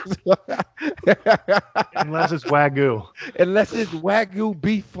 Unless it's Wagyu. Unless it's Wagyu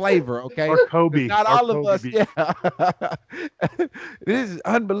beef flavor, okay? Or Kobe. Not all of us, beef. Yeah. This is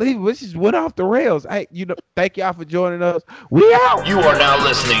unbelievable. This just went off the rails. Hey, thank y'all for joining us. We out. You are now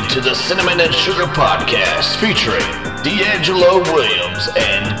listening to the Cinnamon and Sugar podcast featuring D'Angelo Williams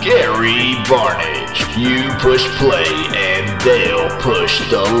and Gary Barnage. You push play and they'll push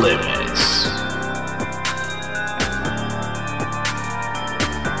the limits.